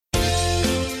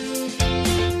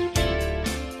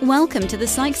Welcome to the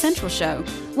Psych Central Show,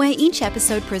 where each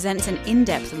episode presents an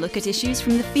in-depth look at issues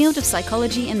from the field of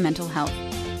psychology and mental health,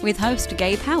 with host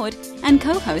Gabe Howard and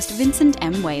co-host Vincent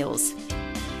M. Wales.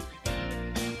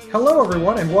 Hello,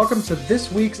 everyone, and welcome to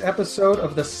this week's episode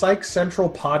of the Psych Central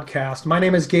podcast. My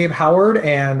name is Gabe Howard,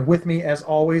 and with me, as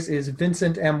always, is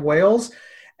Vincent M. Wales.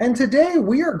 And today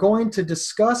we are going to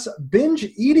discuss binge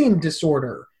eating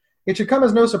disorder. It should come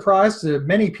as no surprise to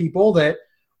many people that,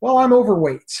 well, I'm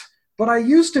overweight. But I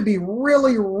used to be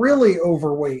really, really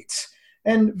overweight.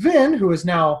 And Vin, who is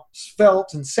now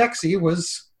svelte and sexy,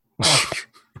 was...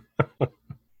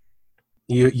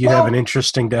 You have an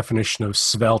interesting definition of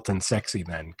svelte and sexy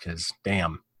then, because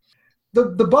damn.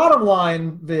 The bottom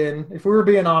line, Vin, if we were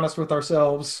being honest with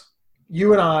ourselves,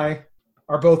 you and I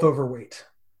are both overweight.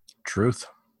 Truth.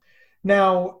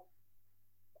 Now,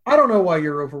 I don't know why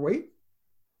you're overweight.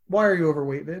 Why are you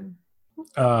overweight, Vin?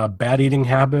 Bad eating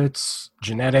habits,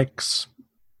 genetics,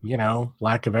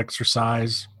 lack of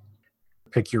exercise.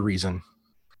 Pick your reason.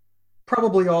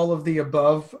 Probably all of the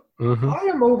above. Mm-hmm. I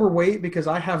am overweight because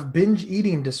I have binge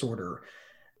eating disorder.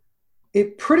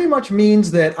 It pretty much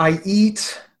means that I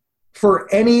eat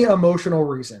for any emotional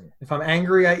reason. If I'm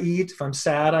angry, I eat. If I'm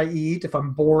sad, I eat. If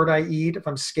I'm bored, I eat. If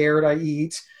I'm scared, I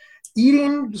eat.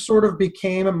 Eating sort of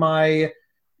became my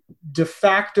de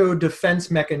facto defense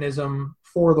mechanism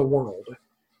for the world.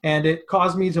 And it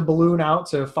caused me to balloon out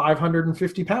to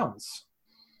 550 pounds.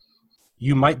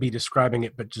 You might be describing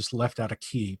it, but just left out a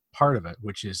key part of it,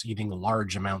 which is eating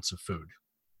large amounts of food.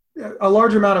 A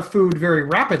large amount of food very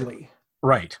rapidly.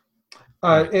 Right.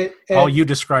 All you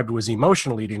described was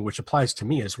emotional eating, which applies to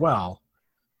me as well,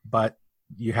 but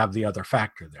you have the other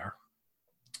factor there.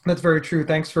 That's very true.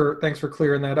 Thanks for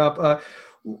clearing that up.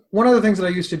 One of the things that I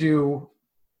used to do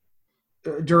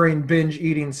during binge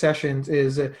eating sessions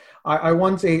is I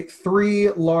once ate 3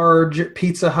 large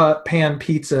Pizza Hut pan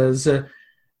pizzas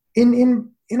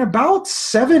in about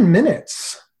 7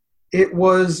 minutes. It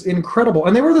was incredible.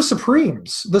 And they were the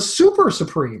Supremes, the Super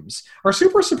Supremes. Are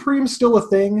Super Supremes still a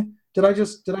thing? Did I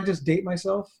just date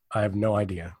myself? I have no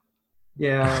idea.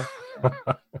 Yeah.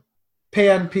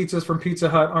 Pan pizzas from Pizza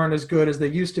Hut aren't as good as they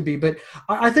used to be, but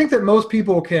I think that most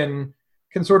people can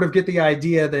sort of get the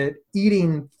idea that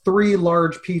eating 3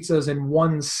 large pizzas in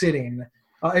one sitting,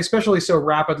 especially so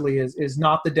rapidly, is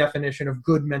not the definition of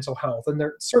good mental health. And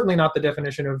they're certainly not the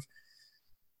definition of,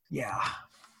 yeah,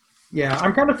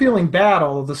 I'm kind of feeling bad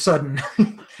all of a sudden.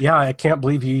 Yeah, I can't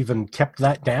believe you even kept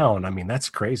that down. I mean, that's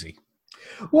crazy.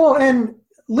 Well, and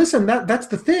listen, that's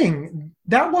the thing.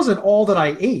 That wasn't all that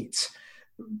I ate.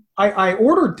 I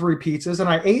ordered 3 pizzas and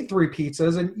I ate 3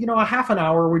 pizzas, and a half an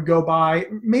hour would go by,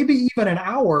 maybe even an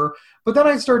hour, but then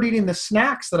I'd start eating the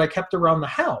snacks that I kept around the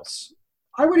house.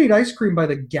 I would eat ice cream by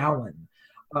the gallon.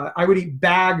 I would eat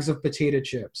bags of potato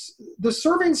chips. The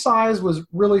serving size was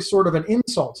really sort of an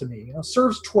insult to me.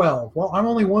 Serves 12. Well, I'm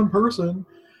only one person.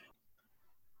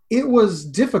 It was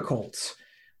difficult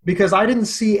because I didn't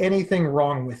see anything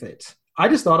wrong with it. I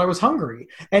just thought I was hungry.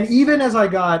 And even as I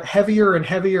got heavier and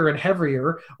heavier and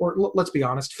heavier, or let's be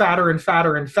honest, fatter and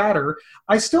fatter and fatter,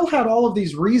 I still had all of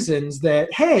these reasons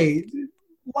that, hey,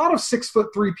 a lot of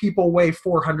 6'3" people weigh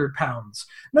 400 pounds.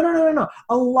 No.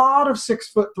 A lot of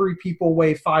 6'3" people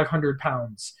weigh 500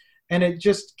 pounds. And it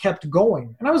just kept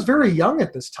going. And I was very young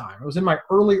at this time. I was in my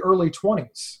early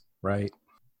 20s. Right.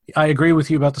 I agree with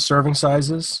you about the serving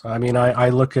sizes. I mean, I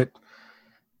look at,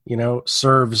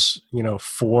 serves,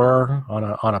 4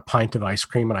 on a pint of ice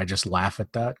cream, and I just laugh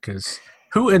at that, because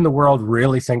who in the world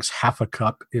really thinks half a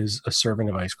cup is a serving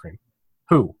of ice cream?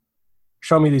 Who?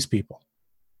 Show me these people.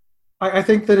 I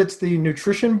think that it's the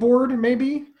nutrition board,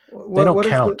 maybe. They don't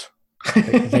count.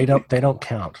 They don't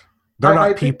count. They're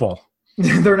not people.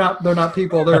 They're not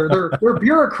people. They're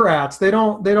bureaucrats. They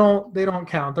don't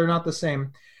count. They're not the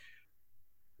same.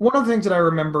 One of the things that I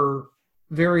remember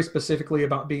very specifically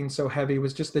about being so heavy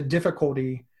was just the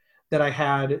difficulty that I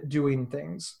had doing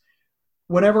things.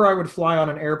 Whenever I would fly on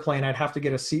an airplane, I'd have to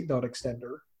get a seatbelt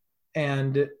extender.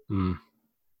 And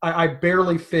I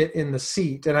barely fit in the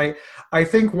seat. And I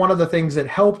think one of the things that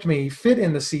helped me fit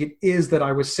in the seat is that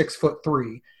I was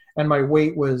 6'3", and my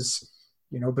weight was,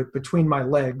 between my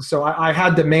legs. So I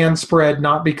had the man spread,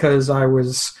 not because I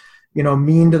was,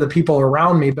 mean to the people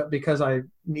around me, but because I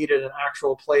needed an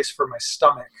actual place for my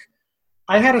stomach.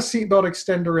 I had a seatbelt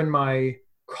extender in my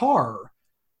car,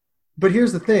 but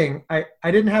here's the thing. I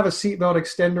didn't have a seatbelt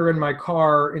extender in my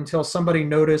car until somebody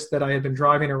noticed that I had been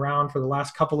driving around for the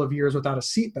last couple of years without a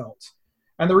seatbelt.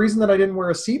 And the reason that I didn't wear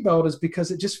a seatbelt is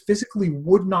because it just physically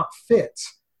would not fit.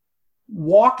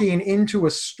 Walking into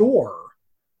a store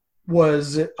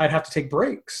was I'd have to take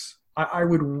breaks. I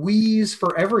would wheeze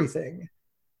for everything.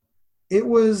 it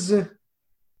was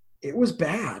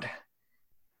bad.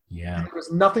 Yeah. And there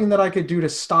was nothing that I could do to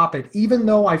stop it, even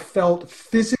though I felt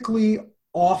physically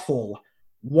awful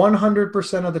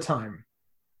 100% of the time.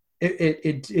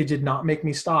 It did not make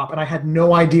me stop. And I had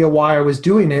no idea why I was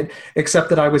doing it, except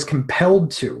that I was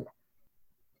compelled to.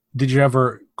 Did you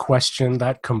ever question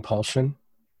that compulsion?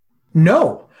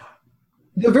 No.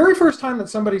 The very first time that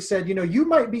somebody said, you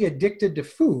might be addicted to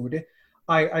food,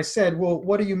 I said, well,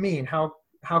 what do you mean? How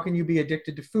can you be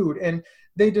addicted to food? And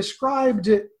they described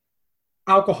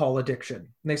alcohol addiction.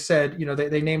 And they said,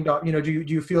 they named out, do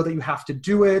you feel that you have to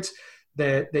do it,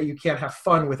 that you can't have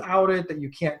fun without it, that you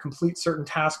can't complete certain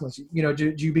tasks,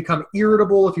 do you become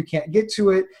irritable if you can't get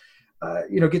to it,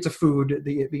 get to food,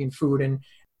 being food. And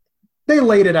they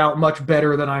laid it out much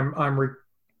better than I'm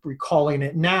recalling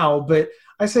it now. But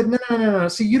I said, no.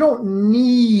 See, you don't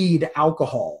need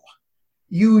alcohol.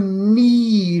 You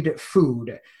need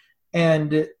food.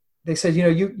 And they said,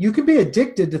 you can be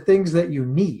addicted to things that you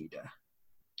need.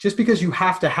 Just because you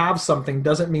have to have something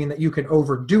doesn't mean that you can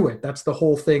overdo it. That's the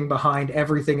whole thing behind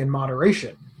everything in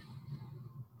moderation.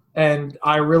 And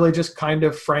I really just kind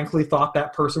of frankly thought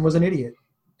that person was an idiot.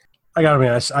 I gotta be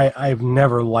honest, I've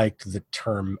never liked the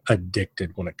term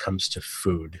addicted when it comes to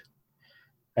food.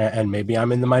 And maybe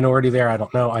I'm in the minority there. I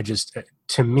don't know.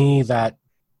 To me, that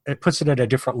it puts it at a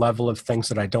different level of things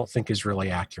that I don't think is really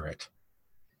accurate.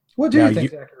 What do you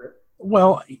think is accurate?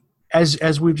 Well,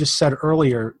 as we've just said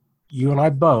earlier, you and I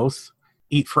both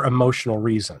eat for emotional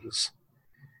reasons.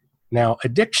 Now,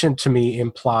 addiction to me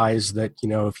implies that,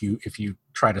 if you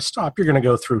try to stop, you're going to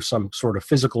go through some sort of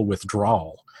physical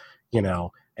withdrawal,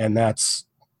 and that's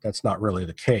not really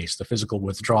the case. The physical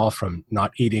withdrawal from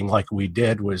not eating like we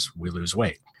did was we lose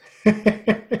weight.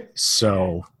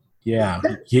 So, yeah,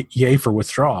 yay for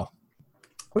withdrawal.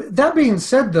 That being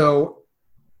said, though,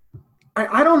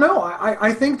 I don't know.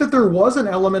 I think that there was an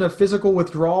element of physical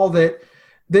withdrawal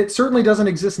that certainly doesn't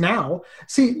exist now.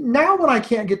 See, now when I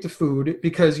can't get to food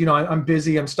because, I'm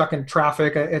busy, I'm stuck in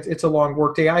traffic, it's a long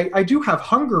work day, I do have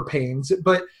hunger pains,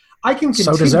 but I can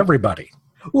continue. So does everybody.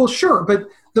 Well, sure. But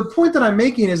the point that I'm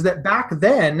making is that back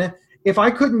then, if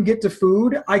I couldn't get to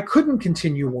food, I couldn't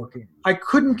continue working. I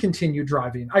couldn't continue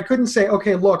driving. I couldn't say,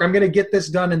 okay, look, I'm going to get this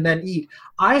done and then eat.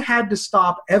 I had to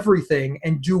stop everything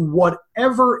and do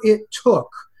whatever it took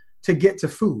to get to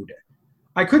food.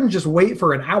 I couldn't just wait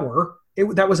for an hour.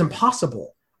 That was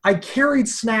impossible. I carried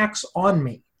snacks on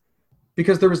me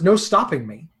because there was no stopping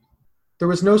me. There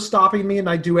was no stopping me, and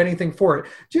I'd do anything for it.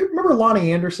 Do you remember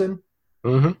Lonnie Anderson?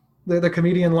 Mm-hmm. The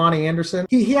comedian Lonnie Anderson?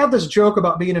 He had this joke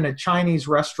about being in a Chinese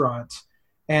restaurant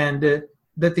and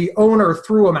that the owner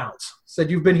threw him out.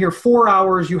 Said, you've been here 4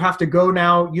 hours. You have to go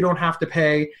now. You don't have to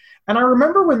pay. And I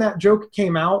remember when that joke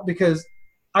came out because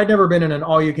I'd never been in an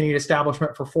all-you-can-eat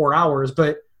establishment for 4 hours,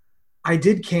 but I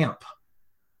did camp.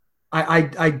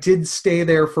 I did stay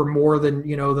there for more than,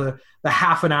 the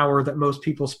half an hour that most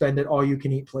people spend at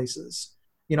all-you-can-eat places.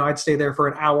 I'd stay there for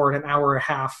an hour and a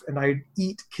half, and I'd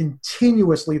eat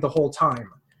continuously the whole time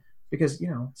because,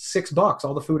 $6,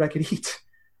 all the food I could eat.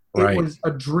 Right. It was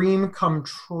a dream come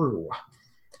true.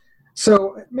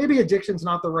 So maybe addiction's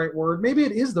not the right word. Maybe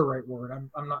it is the right word.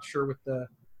 I'm not sure what the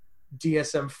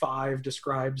DSM-5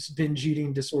 describes binge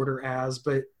eating disorder as,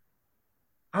 but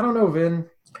I don't know, Vin.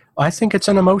 I think it's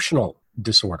an emotional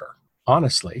disorder,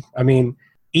 honestly. I mean,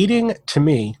 eating to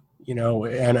me,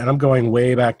 and I'm going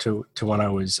way back to when I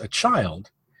was a child,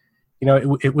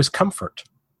 it was comfort.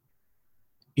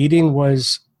 Eating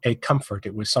was a comfort.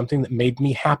 It was something that made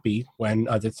me happy when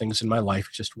other things in my life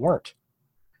just weren't.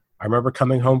 I remember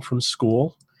coming home from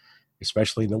school,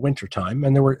 especially in the wintertime,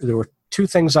 and there were two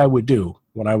things I would do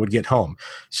when I would get home.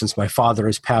 Since my father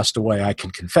has passed away, I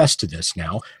can confess to this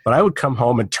now, but I would come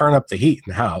home and turn up the heat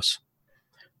in the house.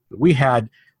 We had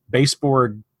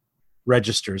baseboard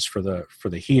registers for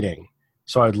the heating.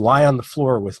 So I'd lie on the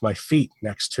floor with my feet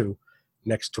next to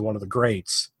one of the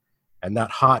grates, and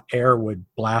that hot air would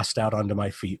blast out onto my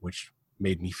feet, which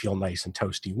made me feel nice and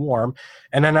toasty warm.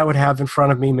 And then I would have in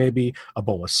front of me maybe a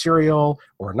bowl of cereal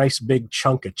or a nice big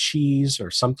chunk of cheese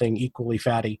or something equally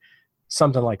fatty,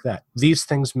 something like that. These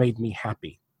things made me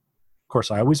happy. Of course,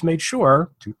 I always made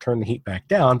sure to turn the heat back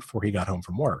down before he got home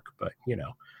from work, but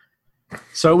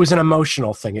So it was an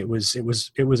emotional thing. It was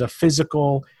a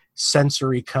physical,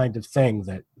 sensory kind of thing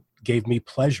that gave me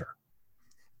pleasure.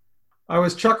 I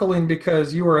was chuckling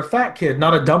because you were a fat kid,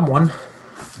 not a dumb one.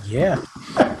 Yeah.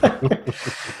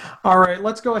 All right,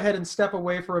 let's go ahead and step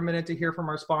away for a minute to hear from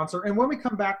our sponsor. And when we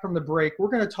come back from the break, we're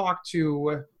going to talk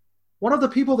to one of the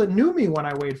people that knew me when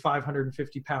I weighed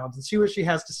 550 pounds and see what she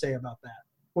has to say about that.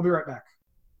 We'll be right back.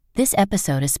 This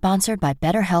episode is sponsored by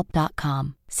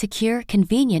BetterHelp.com. Secure,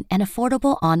 convenient, and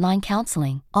affordable online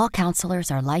counseling. All counselors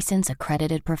are licensed,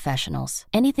 accredited professionals.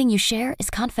 Anything you share is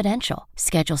confidential.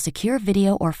 Schedule secure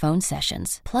video or phone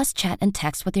sessions, plus chat and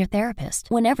text with your therapist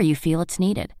whenever you feel it's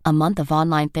needed. A month of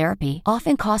online therapy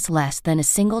often costs less than a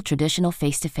single traditional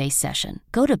face-to-face session.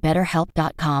 Go to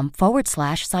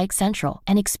betterhelp.com/Psych Central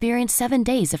and experience 7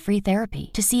 days of free therapy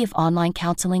to see if online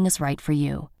counseling is right for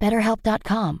you.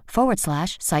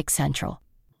 betterhelp.com/Psych Central.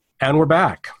 And we're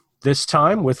back. This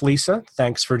time with Lisa.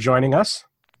 Thanks for joining us.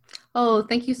 Oh,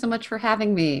 thank you so much for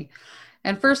having me.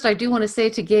 And first, I do want to say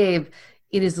to Gabe,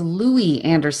 it is Louis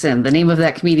Anderson, the name of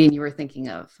that comedian you were thinking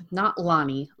of. Not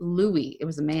Lonnie, Louis. It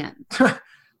was a man.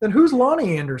 Then who's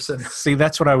Lonnie Anderson? See,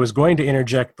 that's what I was going to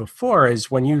interject before,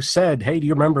 is when you said, hey, do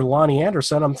you remember Lonnie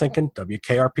Anderson? I'm thinking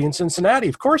WKRP in Cincinnati.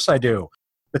 Of course I do.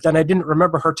 But then I didn't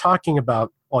remember her talking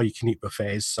about all-you-can-eat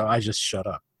buffets, so I just shut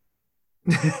up.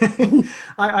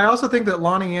 I also think that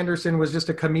Lonnie Anderson was just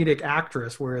a comedic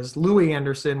actress, whereas Louis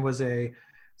Anderson was a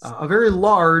very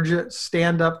large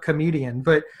stand-up comedian.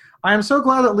 But I am so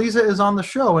glad that Lisa is on the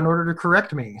show in order to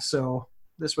correct me. So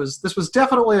this was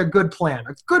definitely a good plan.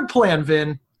 A good plan,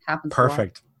 Vin. Happens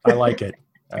Perfect. I like it.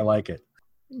 I like it.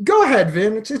 Go ahead,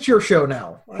 Vin. It's your show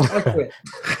now. I quit.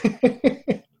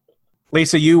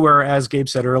 Lisa, you were, as Gabe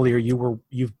said earlier, you were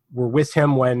with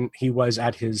him when he was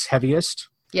at his heaviest.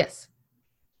 Yes.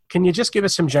 Can you just give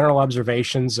us some general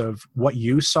observations of what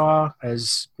you saw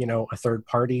as, a third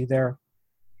party there?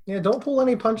 Yeah, don't pull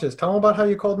any punches. Tell them about how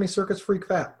you called me circus freak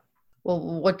fat. Well,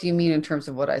 what do you mean in terms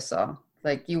of what I saw?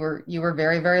 Like you were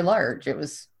very, very large. It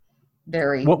was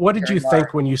very. What did very you large.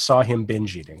 think when you saw him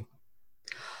binge eating?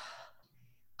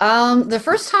 The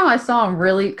first time I saw him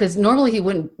really, because normally he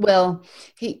wouldn't,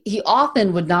 he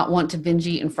often would not want to binge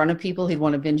eat in front of people. He'd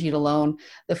want to binge eat alone.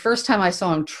 The first time I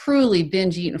saw him truly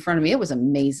binge eat in front of me, it was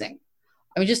amazing.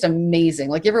 I mean, just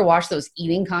amazing. Like, you ever watch those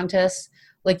eating contests?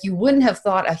 Like, you wouldn't have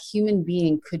thought a human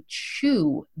being could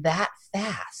chew that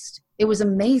fast. It was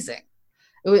amazing.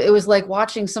 It was like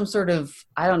watching some sort of,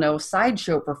 I don't know,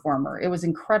 sideshow performer. It was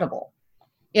incredible.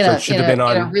 So it should have been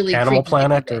on really Animal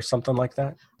Planet or something like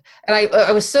that? And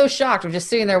I was so shocked. I'm just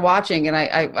sitting there watching, and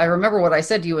I remember what I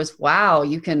said to you was, "Wow,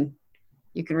 you can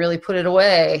really put it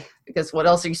away, because what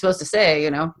else are you supposed to say?"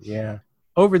 Yeah.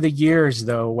 Over the years,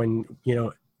 though, when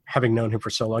having known him for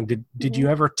so long, did you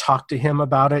ever talk to him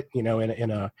about it?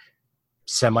 In a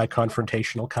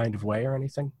semi-confrontational kind of way or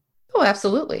anything? Oh,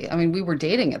 absolutely. I mean, we were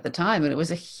dating at the time, and it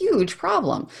was a huge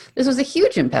problem. This was a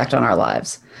huge impact on our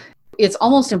lives. It's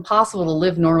almost impossible to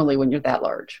live normally when you're that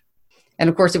large. And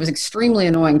of course, it was extremely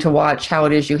annoying to watch how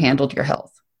it is you handled your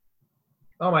health.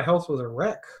 Oh, my health was a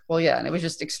wreck. Well, yeah, and it was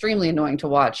just extremely annoying to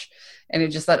watch. And it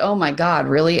just thought, oh my God,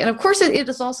 really? And of course, it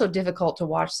is also difficult to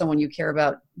watch someone you care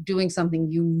about doing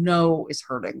something is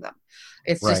hurting them.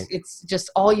 It's just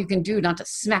all you can do not to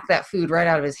smack that food right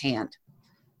out of his hand,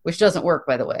 which doesn't work,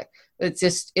 by the way.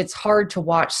 It's hard to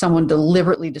watch someone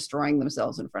deliberately destroying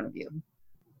themselves in front of you.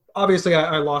 Obviously,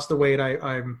 I lost the weight.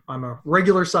 I'm a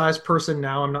regular sized person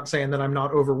now. I'm not saying that I'm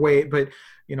not overweight, but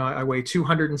I weigh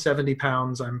 270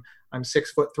 pounds. I'm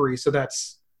 6'3", so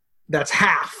that's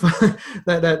half.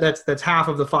 that's half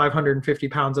of the 550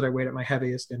 pounds that I weighed at my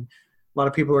heaviest. And a lot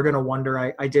of people are going to wonder.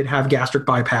 I did have gastric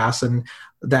bypass, and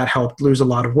that helped lose a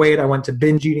lot of weight. I went to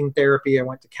binge eating therapy. I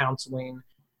went to counseling.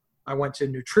 I went to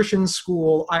nutrition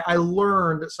school. I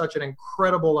learned such an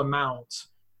incredible amount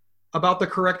about the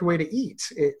correct way to eat.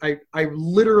 I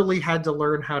literally had to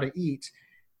learn how to eat.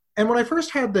 And when I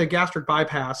first had the gastric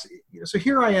bypass, so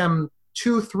here I am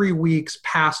 2-3 weeks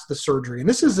past the surgery. And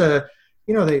this is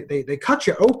they cut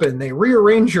you open, they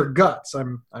rearrange your guts.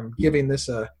 I'm giving this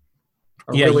a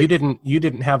really... you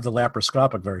didn't have the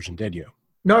laparoscopic version, did you?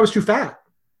 No, I was too fat.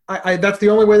 That's the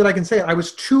only way that I can say it. I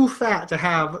was too fat to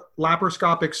have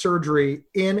laparoscopic surgery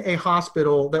in a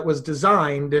hospital that was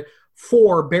designed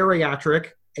for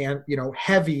bariatric and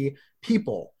heavy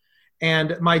people.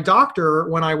 And my doctor,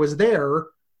 when I was there,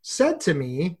 said to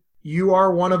me, "You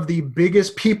are one of the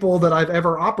biggest people that I've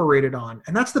ever operated on."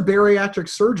 And that's the bariatric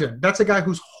surgeon. That's a guy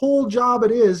whose whole job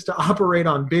it is to operate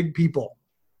on big people.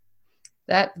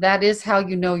 That is how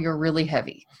you know you're really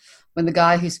heavy. When the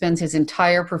guy who spends his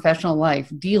entire professional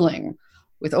life dealing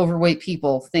with overweight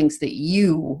people thinks that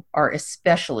you are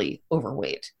especially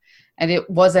overweight. And it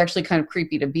was actually kind of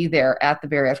creepy to be there at the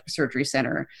bariatric surgery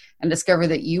center and discover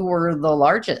that you were the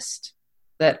largest,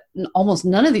 that almost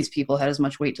none of these people had as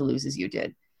much weight to lose as you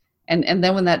did. And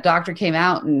then when that doctor came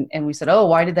out and we said, "Oh,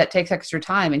 why did that take extra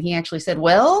time?" And he actually said,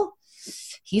 "Well,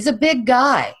 he's a big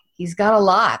guy. He's got a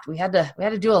lot. We had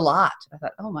to do a lot." I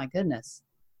thought, oh my goodness.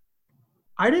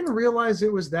 I didn't realize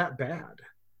it was that bad.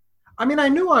 I mean, I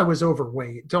knew I was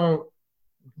overweight. Don't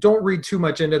don't read too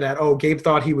much into that. Oh, Gabe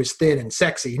thought he was thin and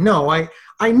sexy. No,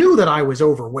 I knew that I was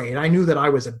overweight. I knew that I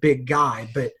was a big guy,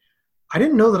 but I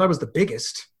didn't know that I was the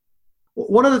biggest.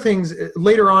 One of the things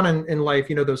later on in life,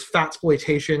 those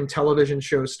fatsploitation television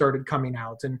shows started coming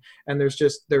out, and there's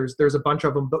a bunch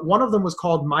of them, but one of them was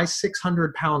called My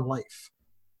 600-Pound Life.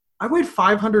 I weighed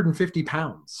 550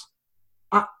 pounds.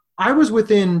 I was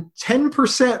within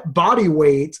 10% body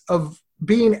weight of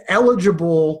being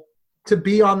eligible to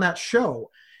be on that show.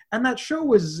 And that show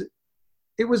was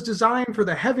designed for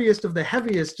the heaviest of the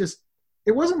heaviest.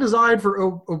 It wasn't designed for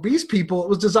obese people. It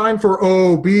was designed for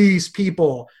obese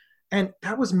people. And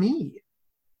that was me.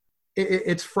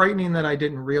 It's frightening that I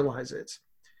didn't realize it.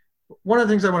 One of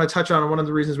the things I want to touch on, and one of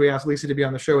the reasons we asked Lisa to be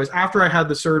on the show, is after I had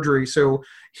the surgery. So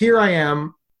here I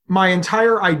am, my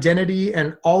entire identity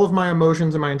and all of my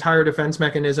emotions and my entire defense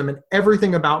mechanism and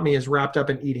everything about me is wrapped up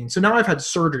in eating. So now I've had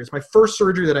surgery. It's my first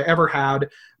surgery that I ever had.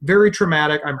 Very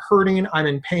traumatic. I'm hurting. I'm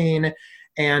in pain.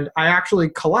 And I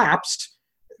actually collapsed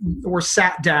or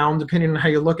sat down, depending on how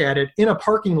you look at it, in a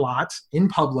parking lot in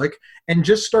public and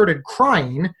just started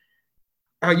crying.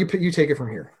 You take it from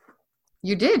here.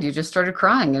 You did. You just started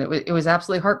crying, and it was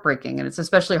absolutely heartbreaking. And it's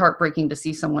especially heartbreaking to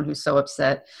see someone who's so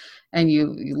upset. And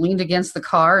you leaned against the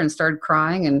car and started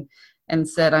crying and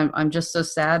said, I'm just so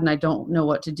sad and I don't know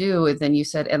what to do. And then you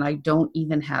said, and I don't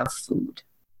even have food.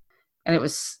 And it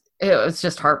was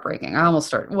just heartbreaking.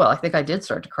 I think I did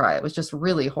start to cry. It was just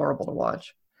really horrible to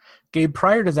watch. Gabe,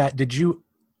 prior to that, did you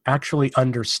actually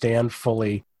understand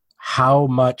fully how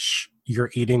much your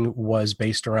eating was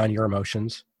based around your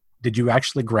emotions? Did you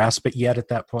actually grasp it yet at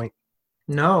that point?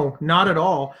 No, not at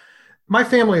all. My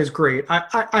family is great.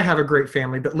 I have a great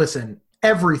family, but listen,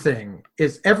 every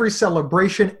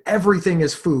celebration, everything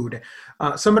is food.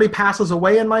 Somebody passes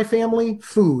away in my family,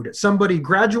 food. Somebody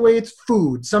graduates,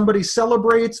 food. Somebody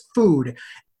celebrates, food.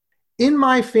 In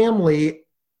my family,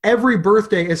 every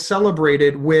birthday is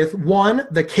celebrated with, one,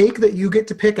 the cake that you get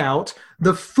to pick out,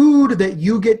 the food that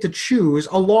you get to choose,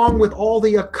 along with all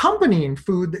the accompanying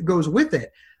food that goes with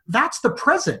it. That's the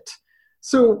present.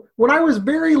 So when I was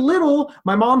very little,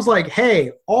 my mom's like,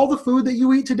 hey, all the food that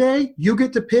you eat today, you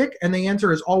get to pick. And the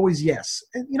answer is always yes.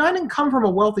 And, I didn't come from a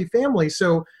wealthy family,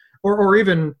 or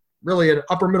even really an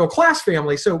upper middle class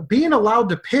family. So being allowed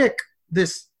to pick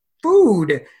this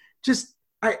food,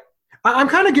 I'm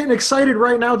kind of getting excited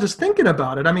right now just thinking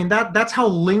about it. I mean, that's how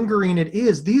lingering it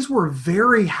is. These were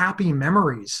very happy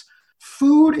memories.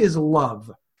 Food is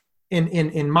love.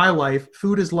 In my life,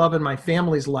 food is love in my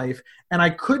family's life. And I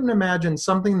couldn't imagine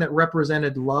something that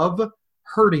represented love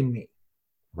hurting me.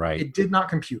 Right. It did not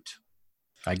compute.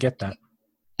 I get that.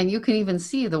 And you can even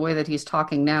see the way that he's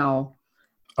talking now.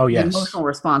 Oh, yes. The emotional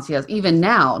response he has. Even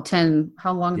now,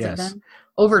 how long has it been?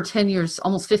 Over 10 years,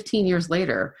 almost 15 years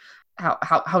later,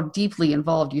 how deeply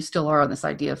involved you still are on this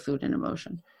idea of food and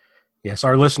emotion. Yes,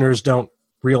 our listeners don't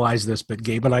realize this, but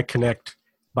Gabe and I connect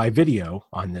by video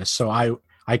on this. So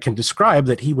I can describe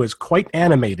that he was quite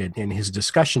animated in his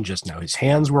discussion just now. His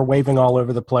hands were waving all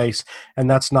over the place, and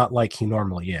that's not like he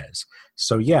normally is.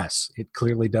 So yes, it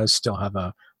clearly does still have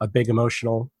a big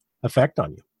emotional effect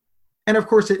on you. And of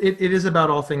course, it is about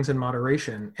all things in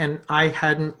moderation. And I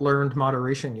hadn't learned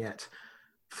moderation yet.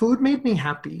 Food made me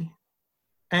happy.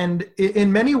 And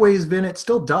in many ways, Vin, it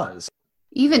still does.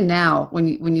 Even now, when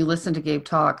you listen to Gabe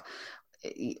talk,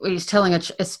 he's telling,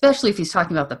 especially if he's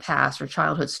talking about the past or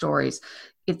childhood stories,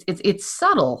 it's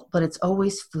subtle, but it's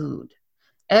always food.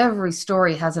 Every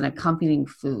story has an accompanying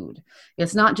food.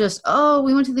 It's not just, oh,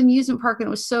 we went to the amusement park and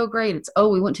it was so great. It's, oh,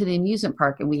 we went to the amusement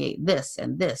park and we ate this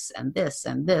and this and this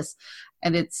and this.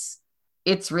 And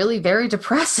it's really very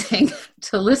depressing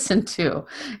to listen to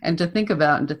and to think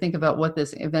about what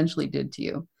this eventually did to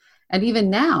you. And even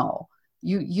now,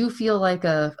 you feel like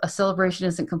a celebration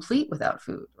isn't complete without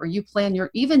food, or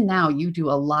even now you do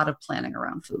a lot of planning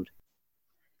around food.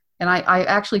 And I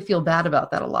actually feel bad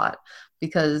about that a lot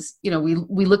because,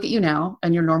 we look at you now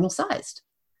and you're normal sized.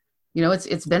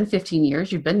 It's been 15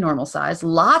 years. You've been normal sized.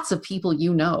 Lots of people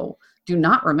do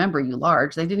not remember you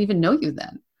large. They didn't even know you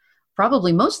then.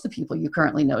 Probably most of the people you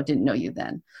currently know didn't know you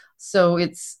then. So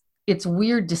it's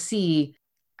weird to see.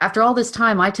 After all this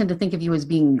time, I tend to think of you as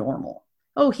being normal.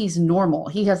 Oh, he's normal.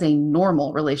 He has a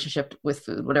normal relationship with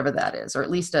food, whatever that is, or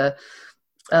at least a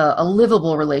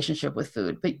livable relationship with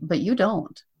food. But you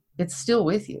don't. It's still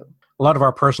with you. A lot of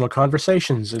our personal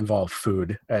conversations involve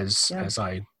food, as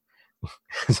I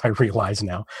realize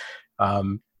now.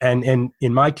 And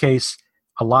in my case,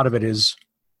 a lot of it is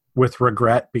with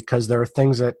regret because there are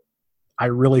things that I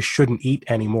really shouldn't eat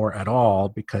anymore at all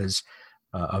because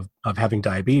of having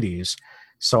diabetes.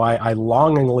 So I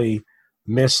longingly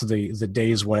miss the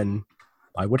days when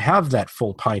I would have that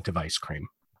full pint of ice cream.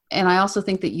 And I also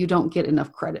think that you don't get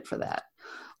enough credit for that.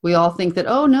 We all think that,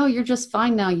 oh, no, you're just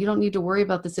fine now. You don't need to worry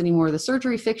about this anymore. The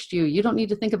surgery fixed you. You don't need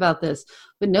to think about this.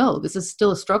 But no, this is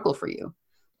still a struggle for you.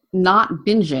 Not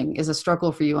binging is a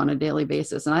struggle for you on a daily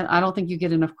basis. And I don't think you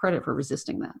get enough credit for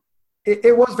resisting that.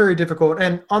 It was very difficult.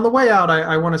 And on the way out,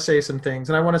 I want to say some things.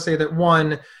 And I want to say that,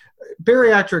 one,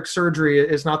 bariatric surgery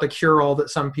is not the cure-all that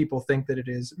some people think that it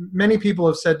is. Many people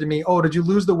have said to me, oh, did you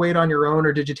lose the weight on your own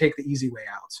or did you take the easy way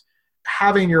out?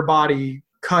 Having your body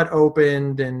cut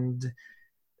open and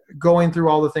going through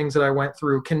all the things that I went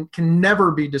through can never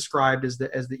be described as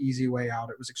the easy way out.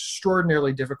 It was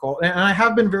extraordinarily difficult. And I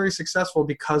have been very successful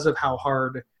because of how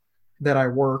hard that I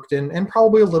worked and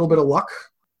probably a little bit of luck.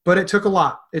 But it took a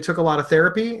lot. It took a lot of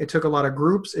therapy. It took a lot of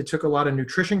groups. It took a lot of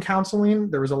nutrition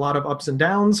counseling. There was a lot of ups and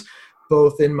downs,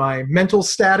 both in my mental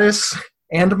status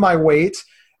and my weight.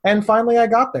 And finally, I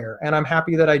got there, and I'm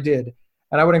happy that I did.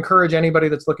 And I would encourage anybody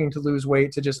that's looking to lose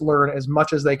weight to just learn as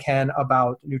much as they can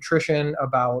about nutrition,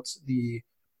 about the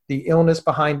illness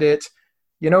behind it.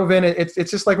 You know, Vin, it's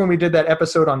just like when we did that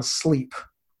episode on sleep.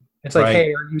 It's like,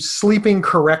 hey, are you sleeping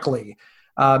correctly?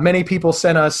 Many people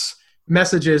sent us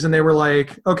messages and they were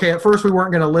like, okay, at first we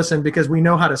weren't going to listen because we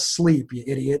know how to sleep, you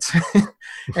idiots.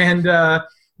 And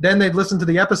then they'd listen to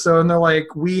the episode and they're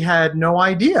like, we had no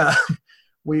idea.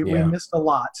 We missed a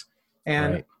lot.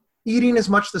 And eating is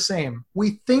much the same.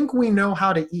 We think we know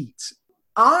how to eat.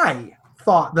 I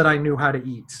thought that I knew how to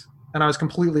eat, and I was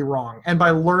completely wrong. And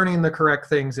by learning the correct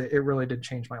things, it really did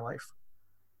change my life.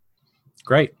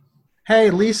 Great. Hey,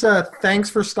 Lisa, thanks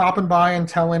for stopping by and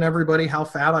telling everybody how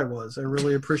fat I was. I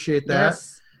really appreciate that.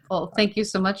 Yes. Well, thank you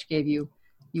so much, Gabe. You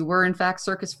were, in fact,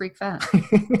 circus freak fat.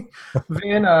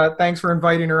 Vin, thanks for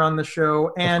inviting her on the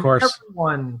show. And of course.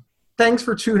 Everyone, thanks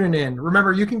for tuning in.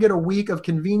 Remember, you can get a week of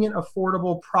convenient,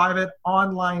 affordable, private,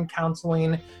 online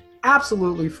counseling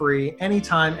absolutely free,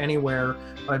 anytime, anywhere,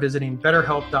 by visiting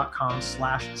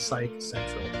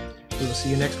betterhelp.com/psychcentral. We will see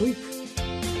you next week.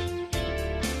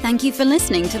 Thank you for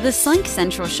listening to the Psych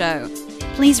Central Show.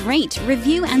 Please rate,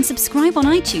 review, and subscribe on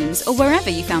iTunes or wherever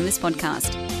you found this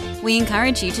podcast. We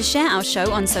encourage you to share our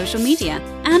show on social media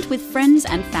and with friends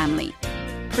and family.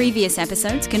 Previous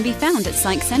episodes can be found at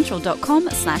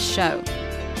psychcentral.com/show.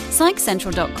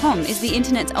 Psychcentral.com is the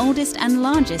internet's oldest and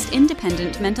largest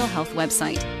independent mental health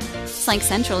website. Psych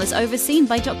Central is overseen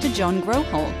by Dr. John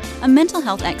Grohol, a mental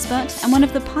health expert and one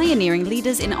of the pioneering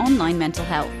leaders in online mental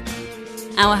health.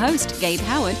 Our host, Gabe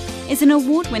Howard, is an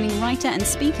award-winning writer and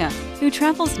speaker who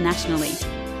travels nationally.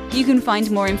 You can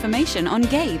find more information on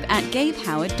Gabe at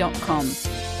gabehoward.com.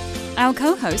 Our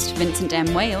co-host, Vincent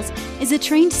M. Wales, is a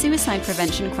trained suicide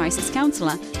prevention crisis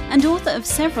counselor and author of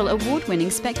several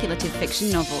award-winning speculative fiction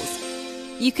novels.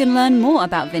 You can learn more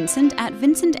about Vincent at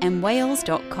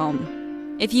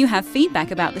vincentmwales.com. If you have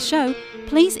feedback about the show,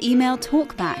 please email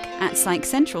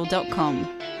talkback@psychcentral.com.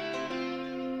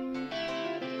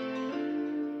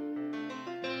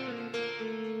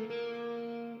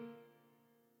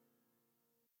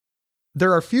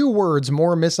 There are few words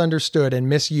more misunderstood and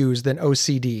misused than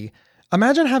OCD.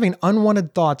 Imagine having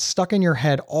unwanted thoughts stuck in your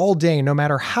head all day, no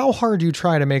matter how hard you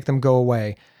try to make them go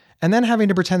away, and then having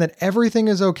to pretend that everything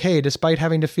is okay despite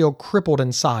having to feel crippled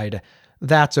inside.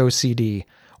 That's OCD.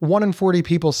 1 in 40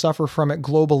 people suffer from it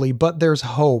globally, but there's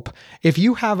hope. If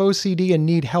you have OCD and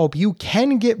need help, you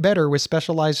can get better with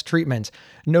specialized treatment.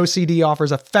 NoCD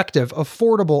offers effective,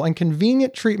 affordable, and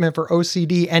convenient treatment for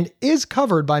OCD and is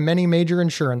covered by many major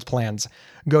insurance plans.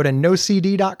 Go to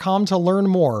nocd.com to learn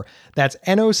more. That's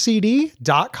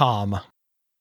nocd.com.